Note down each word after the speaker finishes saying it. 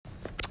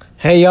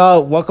Hey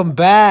y'all, welcome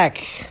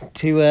back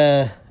to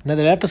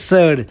another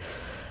episode.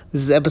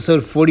 This is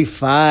episode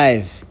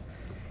 45.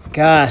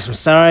 Gosh, I'm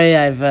sorry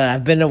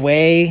I've been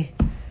away,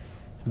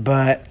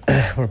 but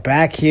we're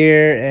back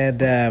here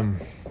and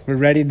we're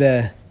ready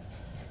to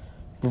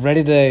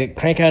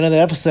crank out another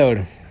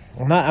episode.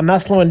 I'm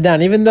not slowing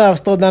down, even though I've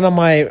slowed down on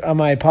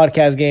my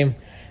podcast game.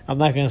 I'm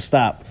not gonna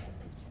stop.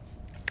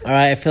 All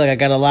right, I feel like I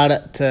got a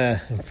lot to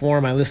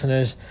inform my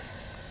listeners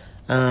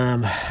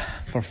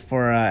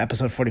for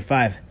episode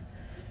 45.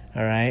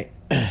 All right.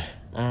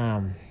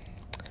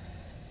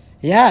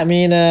 Yeah, I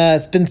mean,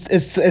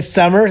 it's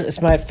summer.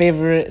 It's my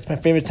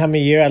favorite time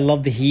of year. I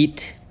love the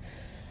heat.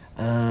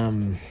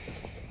 Yeah,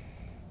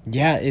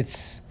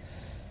 it's,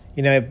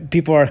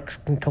 people are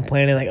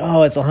complaining like,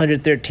 oh, it's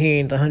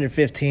 113, it's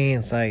 115.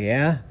 It's like,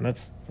 yeah,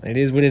 it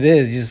is what it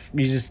is.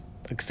 You just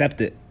accept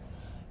it.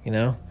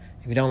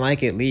 If you don't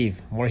like it, leave.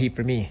 More heat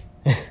for me.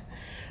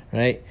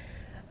 Right?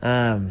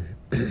 Man,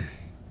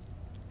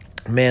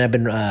 I've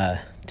been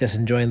just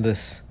enjoying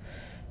this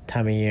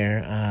time of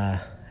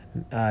year,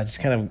 just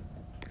kind of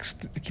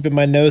keeping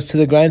my nose to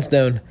the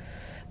grindstone.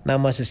 Not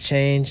much has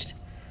changed.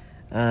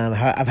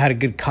 I've had a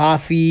good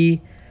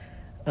coffee.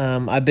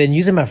 I've been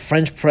using my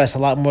French press a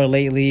lot more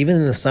lately. Even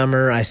in the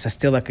summer, I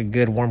still like a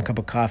good warm cup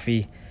of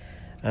coffee.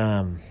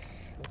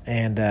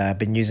 And I've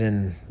been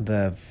using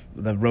the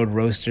Road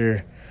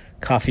Roaster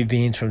coffee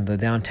beans from the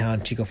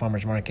downtown Chico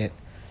Farmers Market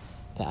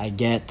that I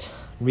get.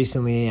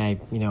 Recently, I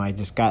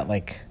just got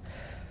like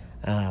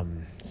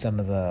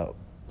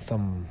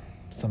some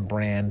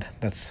brand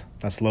that's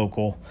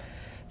local.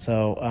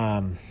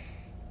 So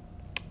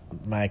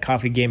my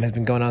coffee game has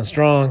been going on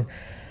strong.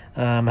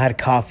 I had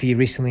coffee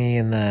recently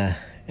in the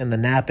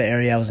Napa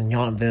area. I was in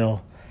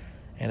Yountville,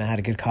 and I had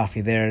a good coffee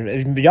there.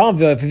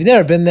 Yountville, if you've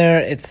never been there,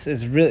 it's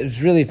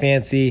really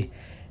fancy,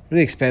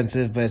 really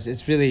expensive, but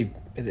it's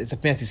a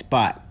fancy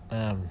spot.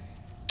 I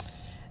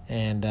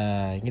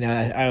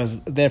was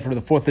there for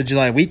the 4th of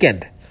July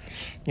weekend.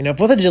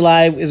 4th of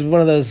July is one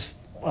of those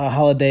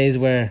holidays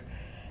where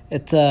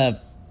it's I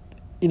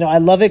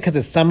love it because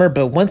it's summer,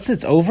 but once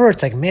it's over,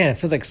 it's like, man, it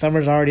feels like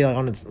summer's already like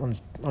on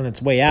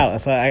its way out.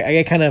 So I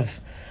get kind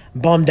of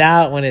bummed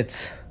out when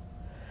it's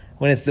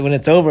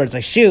over. It's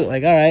like, shoot,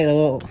 like, all right,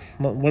 well,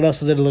 what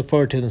else is there to look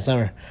forward to in the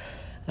summer?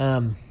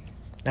 I'm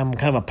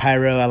kind of a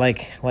pyro. I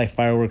like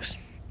fireworks.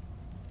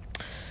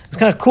 It's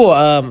kind of cool.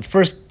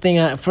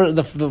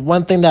 The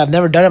one thing that I've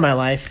never done in my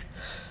life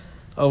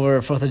over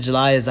 4th of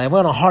July is I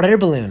went on a hot air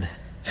balloon.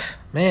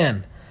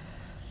 Man.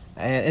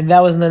 And that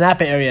was in the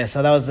Napa area,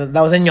 so that was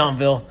in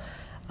Yountville.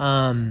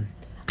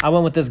 I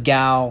went with this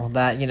gal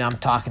that I'm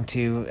talking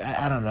to.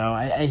 I don't know.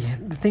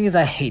 The thing is,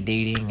 I hate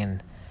dating,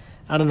 and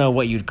I don't know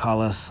what you'd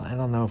call us. I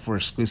don't know if we're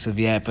exclusive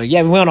yet, but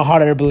yeah, we went on a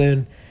hot air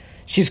balloon.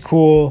 She's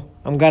cool.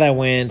 I'm glad I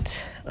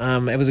went.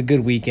 It was a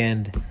good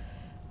weekend.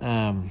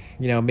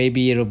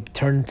 Maybe it'll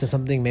turn into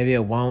something. Maybe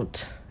it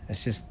won't.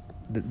 It's just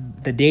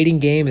the dating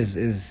game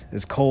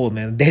is cold,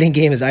 man. The dating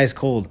game is ice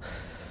cold.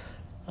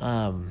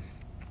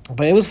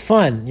 But it was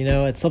fun,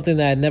 it's something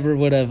that I never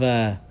would have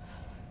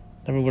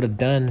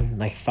done,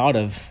 like thought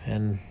of.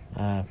 And,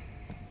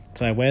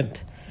 so I went.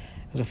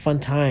 It was a fun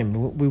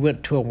time. We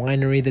went to a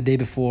winery the day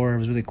before. It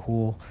was really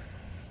cool.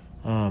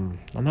 I'm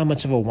not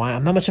much of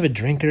a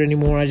drinker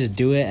anymore. I just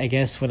do it, I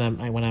guess, when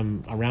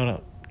I'm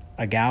around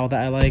a gal that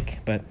I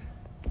like, but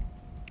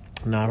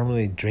no, I don't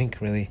really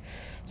drink really.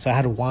 So I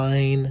had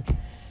wine.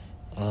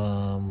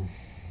 That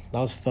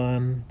was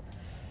fun.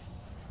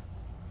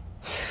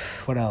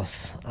 What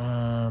else?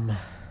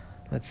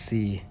 Let's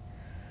see.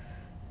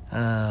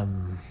 I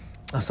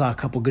saw a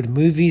couple good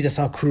movies. I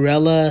saw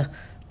Cruella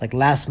like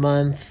last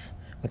month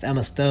with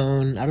Emma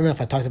Stone. I don't know if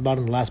I talked about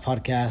it in the last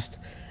podcast.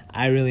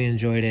 I really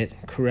enjoyed it.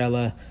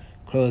 Cruella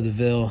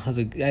DeVille has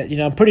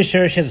I'm pretty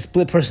sure she has a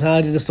split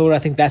personality disorder. I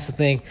think that's the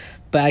thing.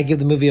 But I give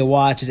the movie a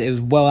watch. It was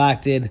well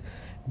acted,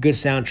 good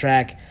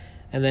soundtrack.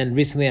 And then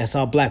recently I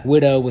saw Black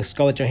Widow with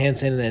Scarlett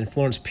Johansson and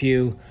Florence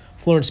Pugh.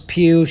 Florence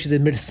Pugh, she's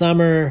in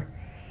Midsommar.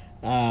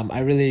 I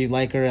really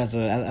like her as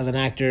an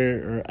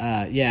actor.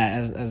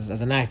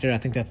 As an actor, I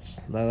think that's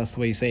the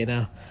way you say it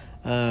now.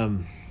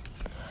 I'm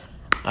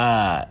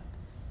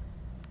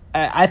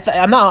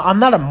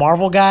not a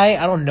Marvel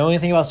guy. I don't know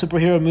anything about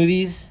superhero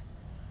movies.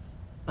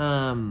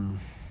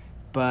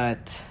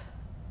 But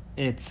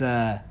I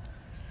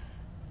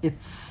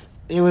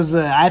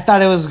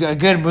thought it was a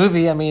good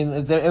movie. I mean,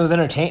 it was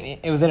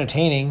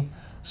entertaining.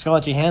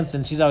 Scarlett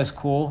Johansson, she's always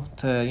cool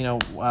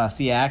to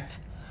see act.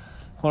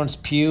 Florence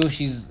Pugh,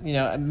 she's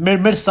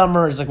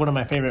Midsommar is like one of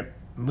my favorite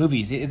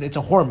movies. It's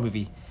a horror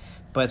movie,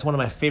 but it's one of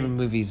my favorite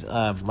movies.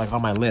 Like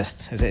on my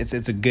list,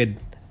 it's a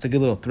good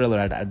little thriller.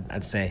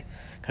 I'd say,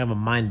 kind of a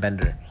mind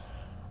bender.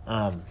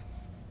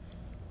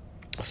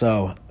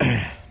 So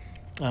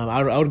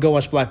I would go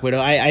watch Black Widow.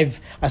 I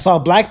saw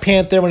Black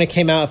Panther when it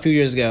came out a few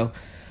years ago.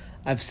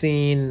 I've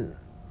seen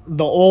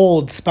the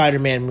old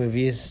Spider-Man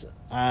movies.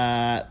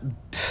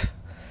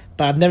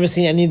 But I've never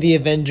seen any of the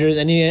Avengers,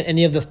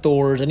 any of the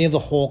Thors, any of the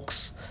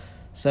Hulks.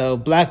 So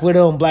Black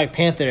Widow and Black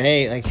Panther,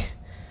 hey, like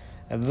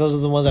those are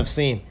the ones I've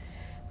seen.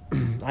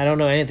 I don't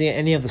know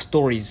any of the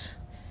stories.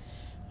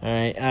 All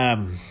right.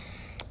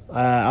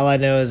 All I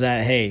know is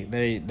that hey,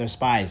 they're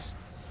spies.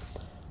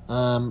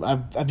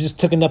 I've just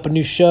taken up a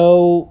new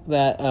show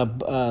that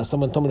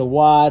someone told me to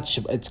watch.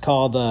 It's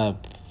called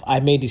 "I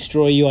May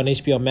Destroy You" on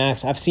HBO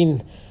Max. I've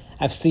seen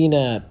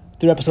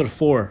through episode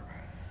 4.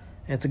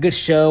 And it's a good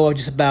show,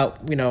 just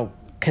about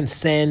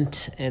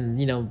consent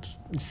and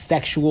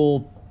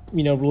sexual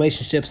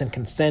relationships and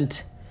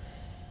consent.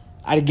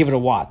 I'd give it a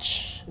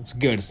watch. It's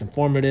good. It's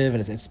informative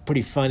and it's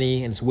pretty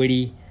funny and it's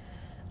witty.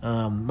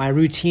 My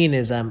routine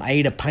is I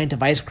eat a pint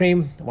of ice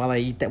cream while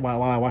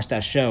I watch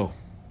that show.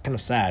 Kind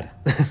of sad.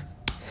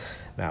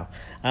 No.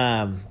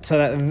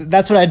 So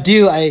that's what I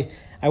do. I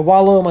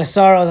wallow in my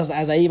sorrows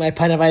as I eat my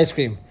pint of ice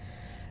cream.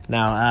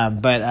 Now,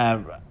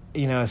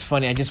 it's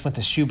funny. I just went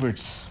to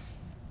Schubert's,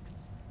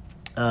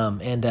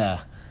 and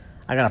I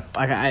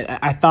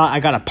thought I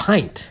got a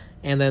pint,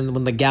 and then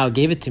when the gal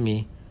gave it to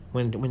me,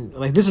 when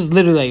like this is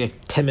literally like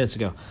 10 minutes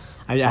ago,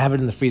 I have it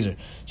in the freezer.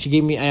 She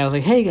gave me. I was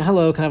like, hey,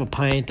 hello, can I have a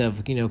pint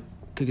of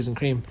cookies and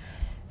cream?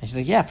 And she's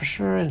like, yeah, for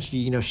sure. And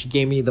she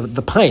gave me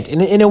the pint,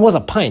 and it was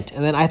a pint.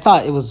 And then I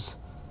thought it was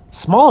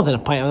smaller than a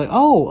pint. I was like,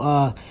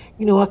 oh,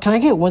 you know what? Can I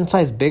get one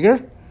size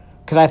bigger?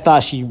 Because I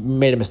thought she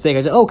made a mistake.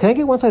 I said, oh, can I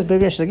get one size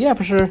bigger? And she's like, yeah,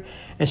 for sure.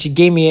 And she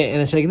gave me it, and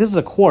then she's like, this is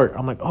a quart.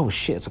 I'm like, oh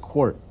shit, it's a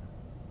quart.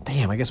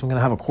 Damn, I guess I'm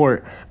gonna have a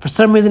quart. For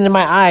some reason, in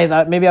my eyes,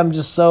 maybe I'm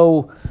just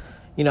so,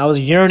 I was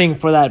yearning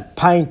for that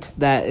pint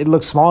that it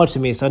looks smaller to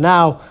me. So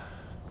now,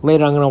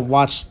 later, I'm gonna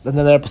watch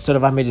another episode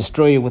of I May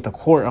Destroy You with a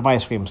quart of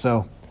ice cream.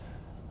 So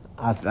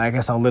I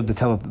guess I'll live to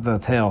tell the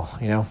tale.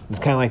 It's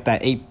kind of like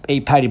that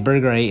eight patty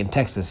burger I ate in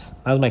Texas.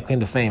 That was my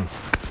claim to fame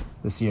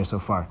this year so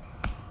far.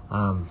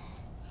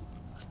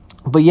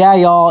 But yeah,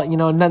 y'all,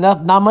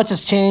 not much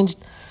has changed.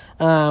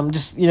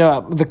 Just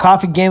the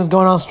coffee game's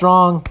going on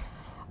strong.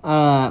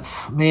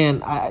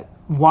 Man, I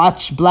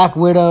watch Black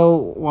Widow.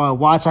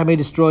 Watch I May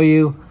Destroy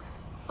You.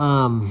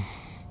 Yeah,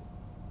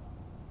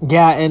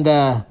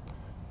 and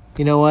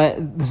you know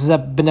what? This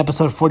has been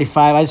episode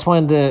 45. I just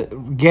wanted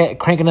to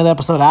crank another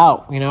episode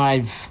out.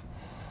 I've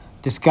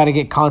just got to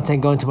get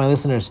content going to my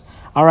listeners.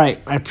 All right,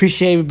 I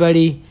appreciate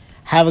everybody.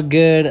 Have a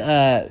good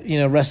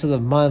rest of the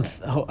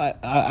month.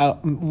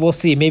 We'll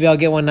see. Maybe I'll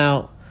get one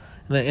out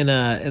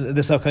in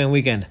this upcoming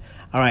weekend.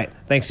 All right,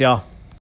 thanks, y'all.